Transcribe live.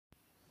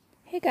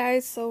Hey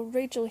guys, so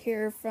Rachel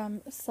here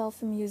from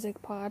Self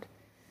Music Pod.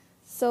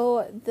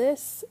 So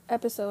this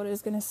episode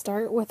is going to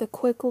start with a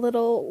quick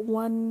little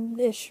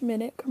 1-ish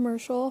minute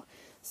commercial.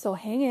 So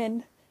hang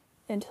in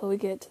until we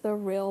get to the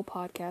real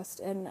podcast,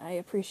 and I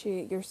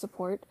appreciate your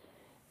support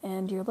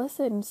and your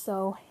listen,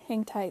 so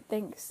hang tight.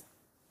 Thanks.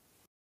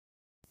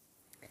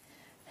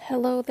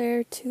 Hello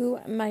there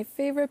to my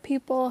favorite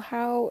people.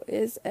 How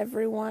is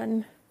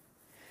everyone?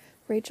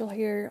 Rachel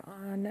here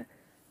on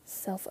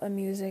Self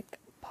Music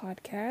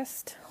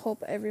Podcast.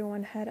 Hope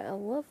everyone had a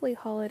lovely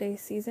holiday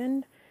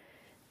season,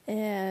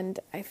 and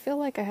I feel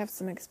like I have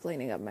some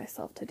explaining of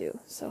myself to do,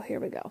 so here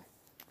we go.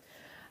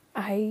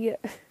 I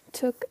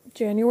took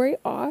January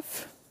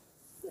off,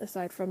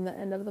 aside from the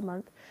end of the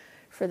month,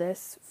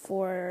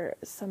 for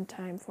some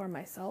time for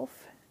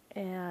myself,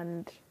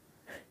 and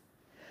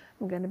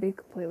I'm gonna be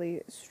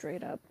completely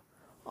straight up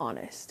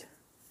honest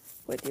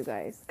with you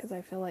guys, because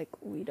I feel like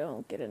we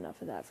don't get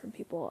enough of that from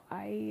people.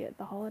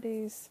 The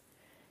holidays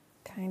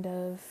kind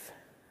of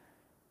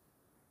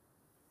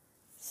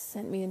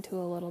sent me into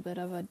a little bit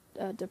of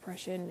a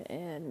depression,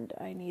 and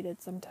I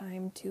needed some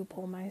time to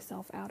pull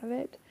myself out of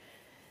it.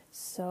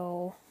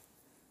 So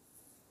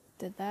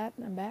did that,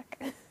 and I'm back.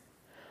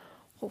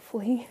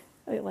 Hopefully,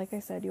 like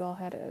I said, you all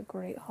had a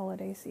great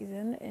holiday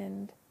season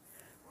and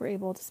were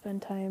able to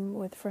spend time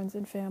with friends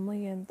and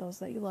family and those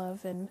that you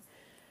love, and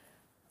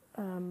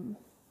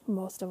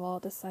most of all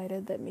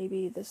decided that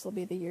maybe this will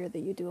be the year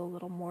that you do a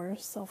little more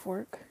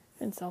self-work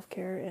and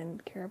self-care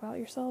and care about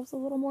yourselves a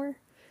little more.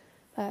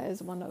 That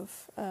is one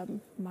of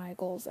my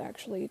goals,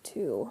 actually,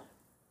 to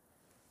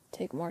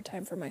take more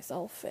time for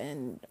myself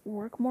and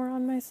work more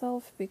on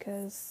myself,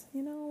 because,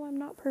 I'm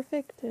not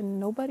perfect and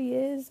nobody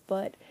is,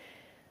 but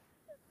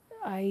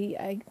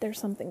there's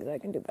some things I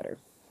can do better.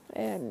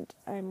 And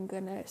I'm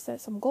gonna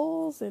set some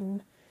goals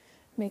and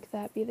make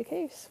that be the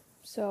case.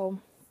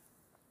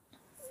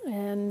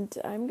 And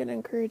I'm gonna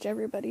encourage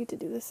everybody to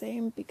do the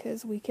same,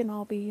 because we can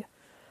all be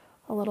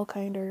a little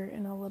kinder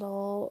and a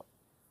little,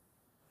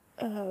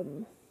 what's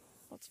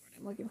the word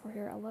I'm looking for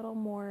here? A little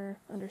more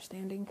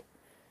understanding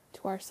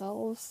to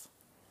ourselves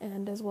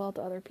and as well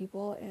to other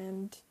people.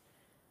 And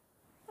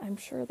I'm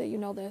sure that you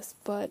know this,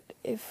 but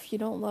if you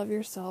don't love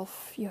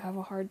yourself, you have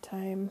a hard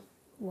time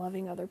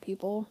loving other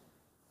people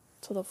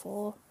to the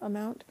full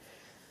amount.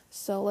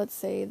 So let's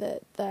say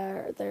that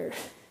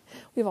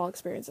we've all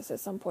experienced this at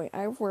some point.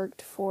 I've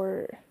worked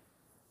for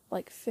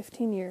like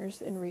 15 years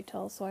in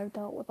retail, so I've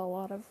dealt with a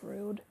lot of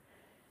rude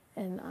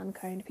and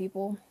unkind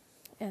people,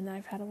 and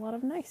I've had a lot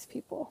of nice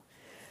people.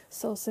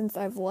 So since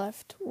I've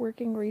left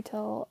working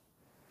retail,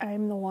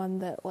 I'm the one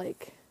that,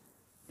 like,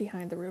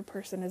 behind the rude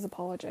person is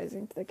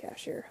apologizing to the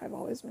cashier. I've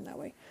always been that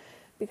way,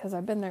 because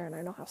I've been there and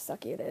I know how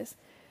sucky it is.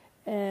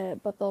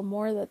 But the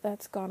more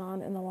that's gone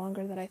on and the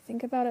longer that I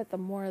think about it, the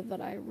more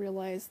that I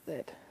realize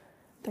that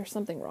there's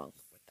something wrong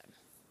with them,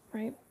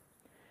 right?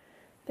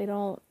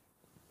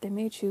 They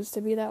may choose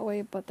to be that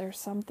way, but there's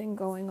something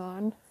going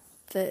on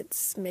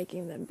that's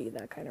making them be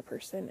that kind of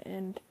person.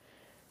 And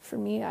for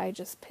me, I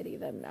just pity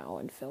them now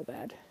and feel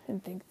bad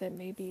and think that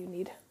maybe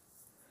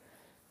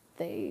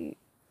they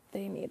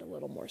need a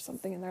little more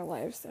something in their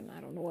lives, and I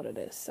don't know what it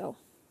is. So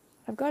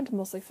I've gone to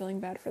mostly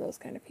feeling bad for those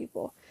kind of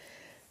people.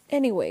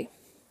 Anyway,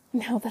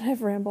 now that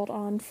I've rambled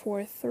on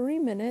for 3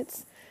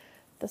 minutes,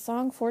 the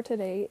song for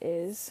today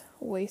is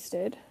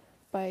Wasted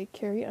by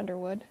Carrie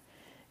Underwood.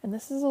 And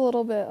this is a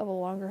little bit of a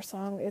longer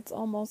song. It's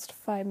almost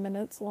 5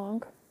 minutes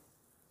long.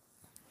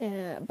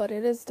 But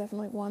it is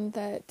definitely one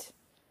that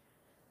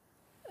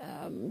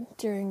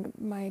during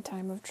my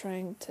time of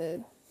trying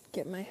to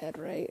get my head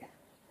right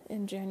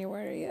in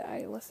January,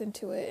 I listened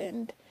to it,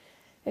 and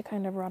it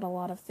kind of brought a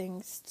lot of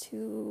things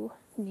to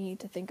me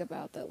to think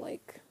about, that,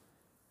 like,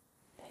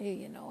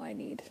 hey, I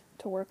need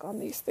to work on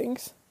these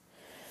things.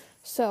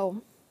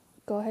 So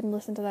go ahead and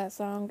listen to that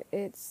song.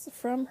 It's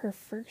from her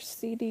first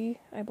CD,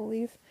 I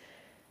believe.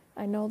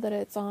 I know that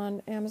it's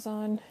on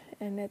Amazon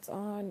and it's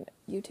on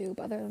YouTube.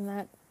 Other than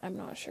that, I'm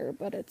not sure,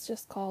 but it's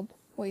just called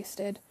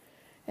Wasted,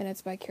 and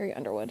it's by Carrie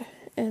Underwood.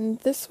 And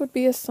this would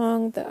be a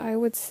song that I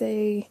would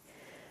say,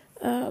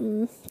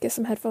 get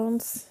some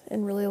headphones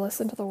and really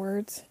listen to the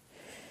words.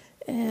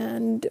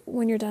 And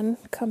when you're done,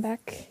 come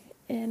back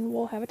and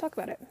we'll have a talk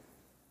about it.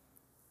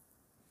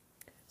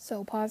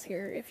 So pause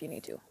here if you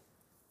need to.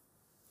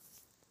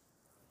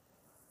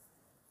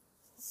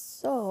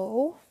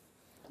 So,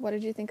 what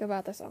did you think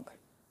about the song?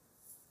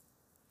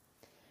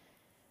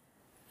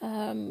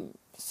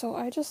 So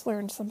I just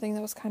learned something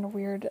that was kind of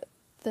weird,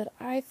 that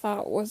I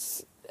thought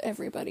was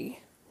everybody.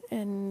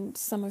 And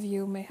some of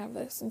you may have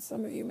this and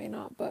some of you may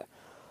not, but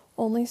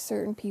only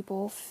certain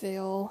people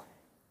feel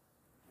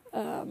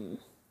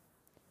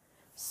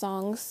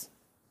songs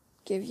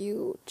give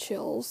you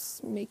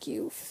chills, make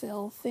you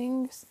feel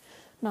things.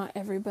 Not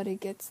everybody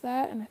gets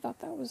that, and I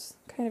thought that was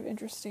kind of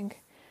interesting,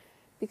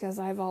 because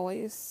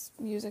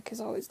music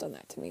has always done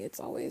that to me. It's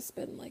always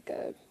been like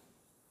a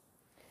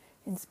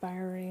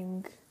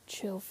inspiring,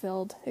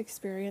 chill-filled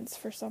experience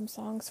for some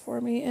songs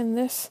for me, and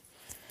this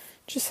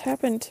just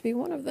happened to be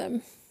one of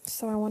them.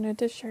 So I wanted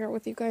to share it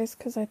with you guys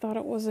because I thought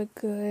it was a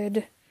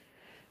good,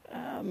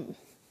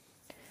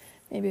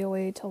 maybe a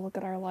way to look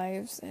at our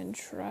lives and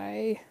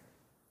try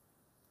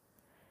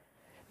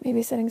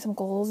maybe setting some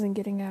goals and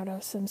getting out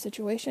of some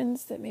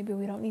situations that maybe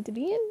we don't need to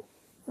be in,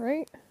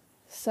 right?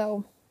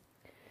 So,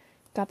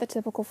 got the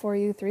typical for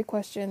you, 3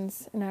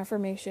 questions, an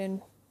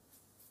affirmation.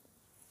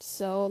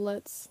 So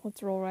let's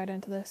roll right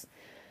into this.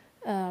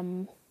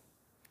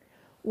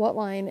 What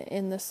line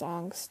in the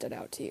song stood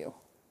out to you?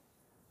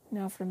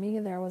 Now for me,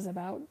 there was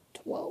about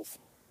 12.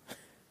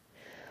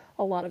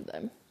 A lot of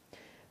them.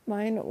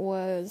 Mine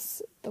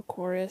was the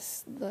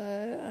chorus,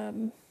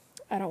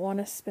 I don't want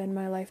to spend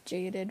my life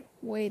jaded,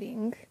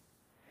 waiting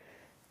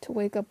to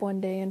wake up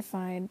one day and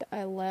find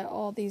I let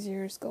all these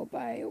years go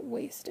by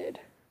wasted.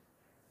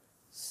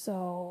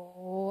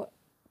 So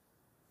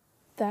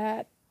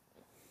that,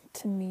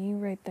 to me,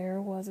 right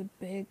there was a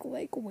big,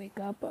 wake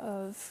up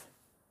of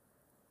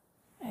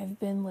I've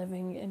been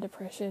living in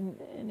depression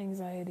and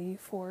anxiety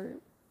for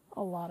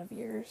a lot of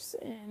years,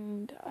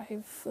 and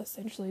I've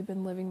essentially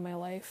been living my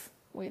life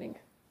waiting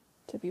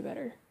to be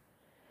better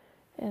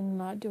and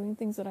not doing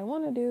things that I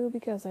want to do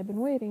because I've been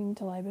waiting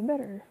till I've been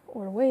better,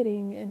 or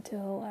waiting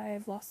until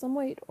I've lost some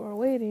weight, or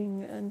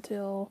waiting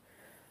until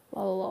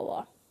la la la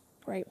la,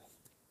 right?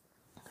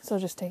 So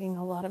just taking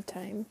a lot of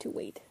time to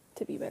wait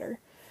to be better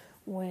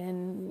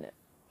when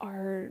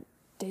our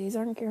days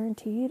aren't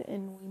guaranteed,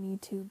 and we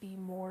need to be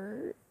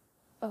more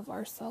of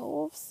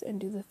ourselves and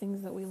do the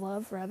things that we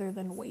love rather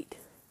than wait,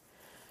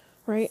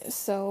 right?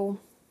 So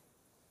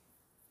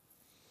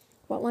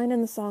what line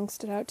in the song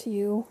stood out to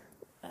you?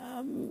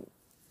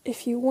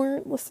 If you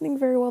weren't listening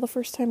very well the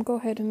first time, go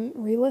ahead and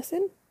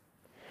re-listen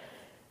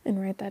and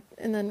write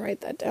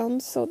that down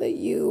so that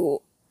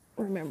you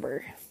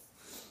remember.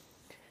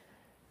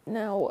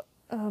 Now,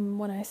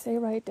 when I say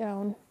write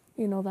down,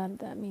 you know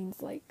that means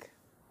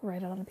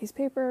write it on a piece of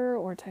paper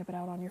or type it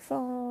out on your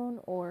phone,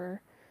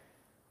 or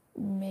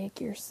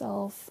make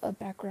yourself a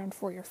background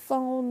for your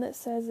phone that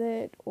says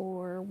it,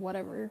 or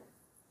whatever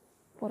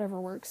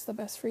works the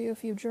best for you.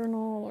 If you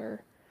journal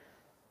or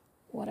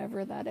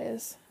whatever that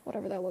is,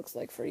 whatever that looks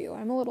like for you.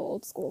 I'm a little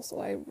old school, so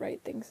I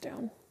write things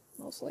down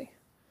mostly.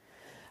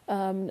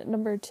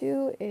 Number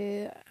 2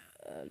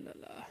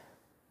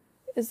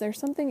 is there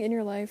something in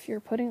your life you're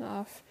putting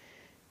off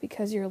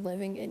because you're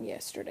living in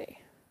yesterday?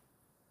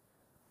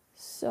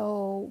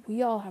 So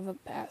we all have a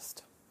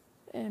past,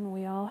 and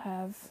we all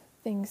have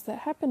things that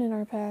happen in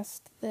our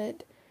past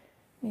that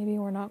maybe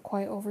we're not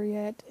quite over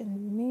yet,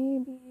 and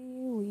maybe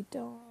we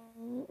don't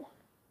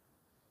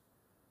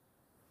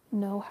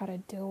know how to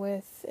deal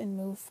with and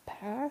move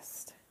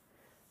past.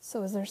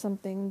 So is there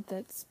something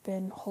that's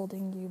been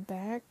holding you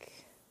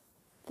back,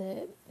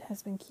 that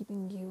has been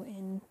keeping you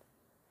in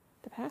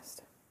the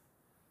past?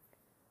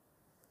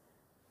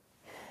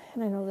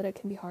 And I know that it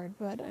can be hard,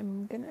 but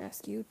I'm going to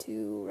ask you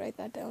to write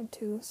that down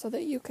too so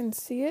that you can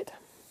see it.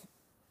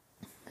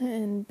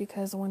 And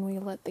because when we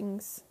let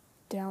things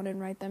down and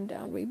write them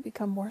down, we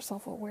become more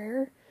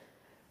self-aware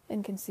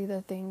and can see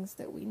the things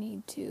that we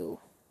need to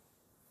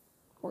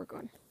work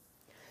on.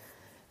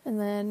 And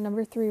then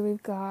number 3,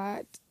 we've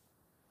got,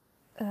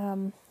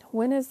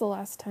 when is the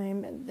last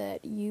time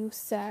that you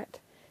sat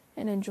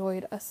and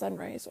enjoyed a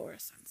sunrise or a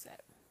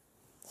sunset?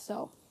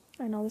 So,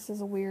 I know this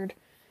is a weird,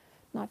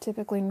 not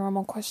typically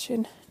normal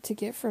question to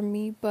get from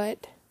me,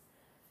 but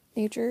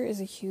nature is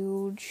a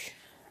huge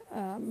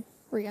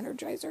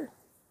re-energizer.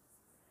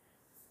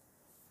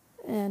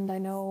 And I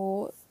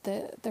know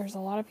that there's a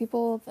lot of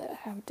people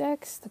that have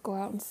decks that go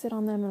out and sit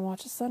on them and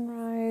watch a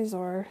sunrise,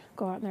 or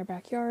go out in their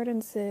backyard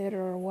and sit,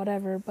 or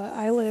whatever. But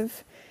I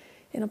live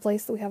in a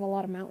place that we have a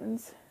lot of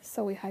mountains,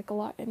 so we hike a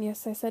lot. And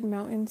yes, I said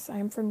mountains.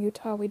 I'm from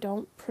Utah. We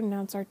don't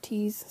pronounce our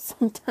T's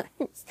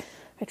sometimes.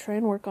 I try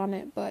and work on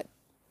it, but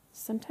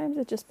sometimes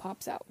it just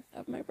pops out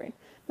of my brain.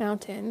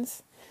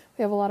 Mountains.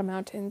 We have a lot of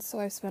mountains, so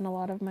I've spent a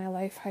lot of my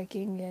life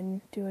hiking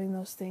and doing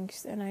those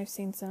things, and I've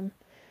seen some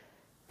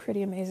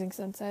pretty amazing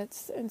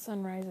sunsets and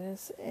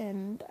sunrises,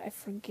 and I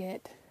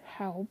forget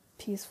how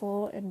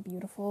peaceful and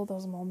beautiful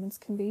those moments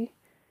can be.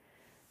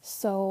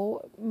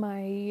 So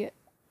my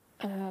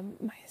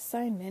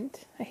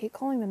assignment, I hate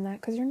calling them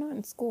that because you're not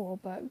in school,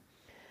 but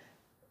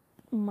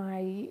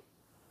my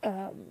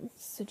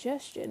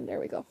suggestion, there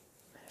we go,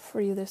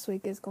 for you this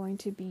week is going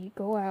to be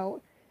go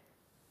out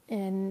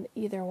and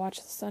either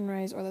watch the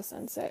sunrise or the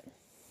sunset.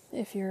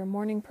 If you're a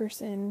morning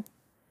person,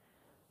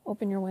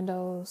 open your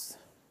windows,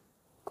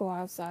 go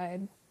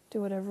outside, do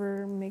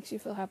whatever makes you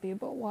feel happy,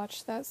 but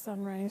watch that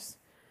sunrise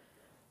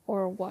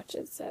or watch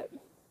it set.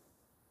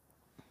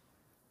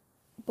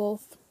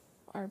 Both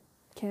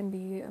can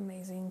be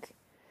amazing,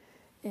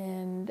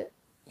 and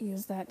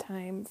use that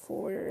time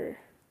for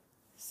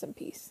some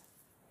peace.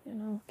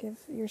 Give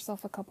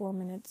yourself a couple of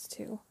minutes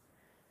to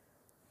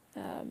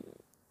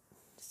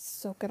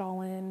soak it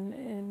all in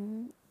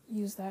and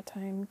use that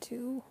time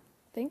to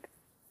think.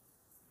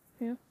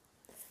 Yeah.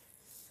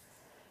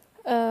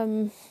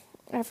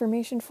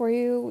 Affirmation for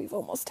you. We've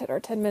almost hit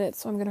our 10 minutes,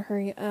 so I'm going to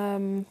hurry.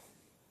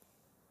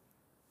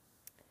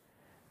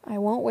 I I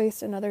won't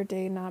waste another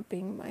day not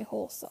being my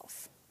whole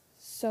self.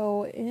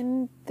 So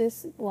in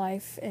this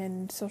life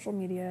and social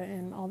media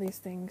and all these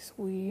things,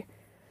 we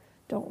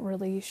don't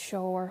really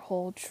show our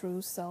whole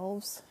true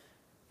selves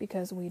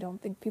because we don't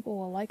think people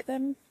will like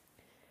them.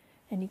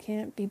 And you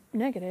can't be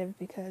negative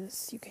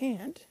because you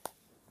can't,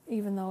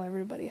 even though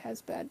everybody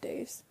has bad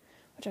days,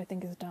 which I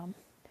think is dumb.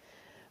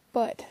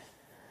 But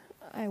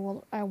I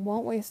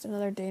won't waste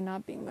another day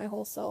not being my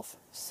whole self.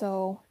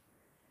 So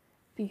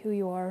be who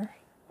you are.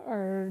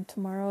 Our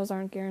tomorrows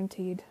aren't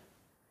guaranteed.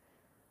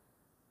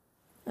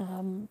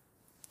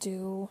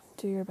 Do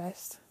your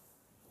best,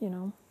 you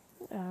know.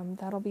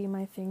 That'll be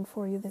my thing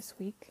for you this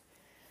week.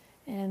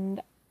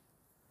 And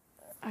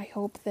I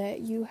hope that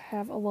you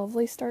have a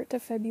lovely start to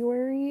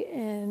February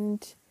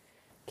and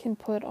can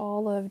put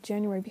all of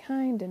January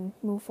behind and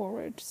move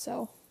forward.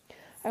 So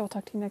I will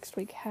talk to you next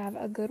week. Have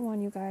a good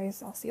one, you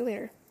guys. I'll see you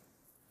later.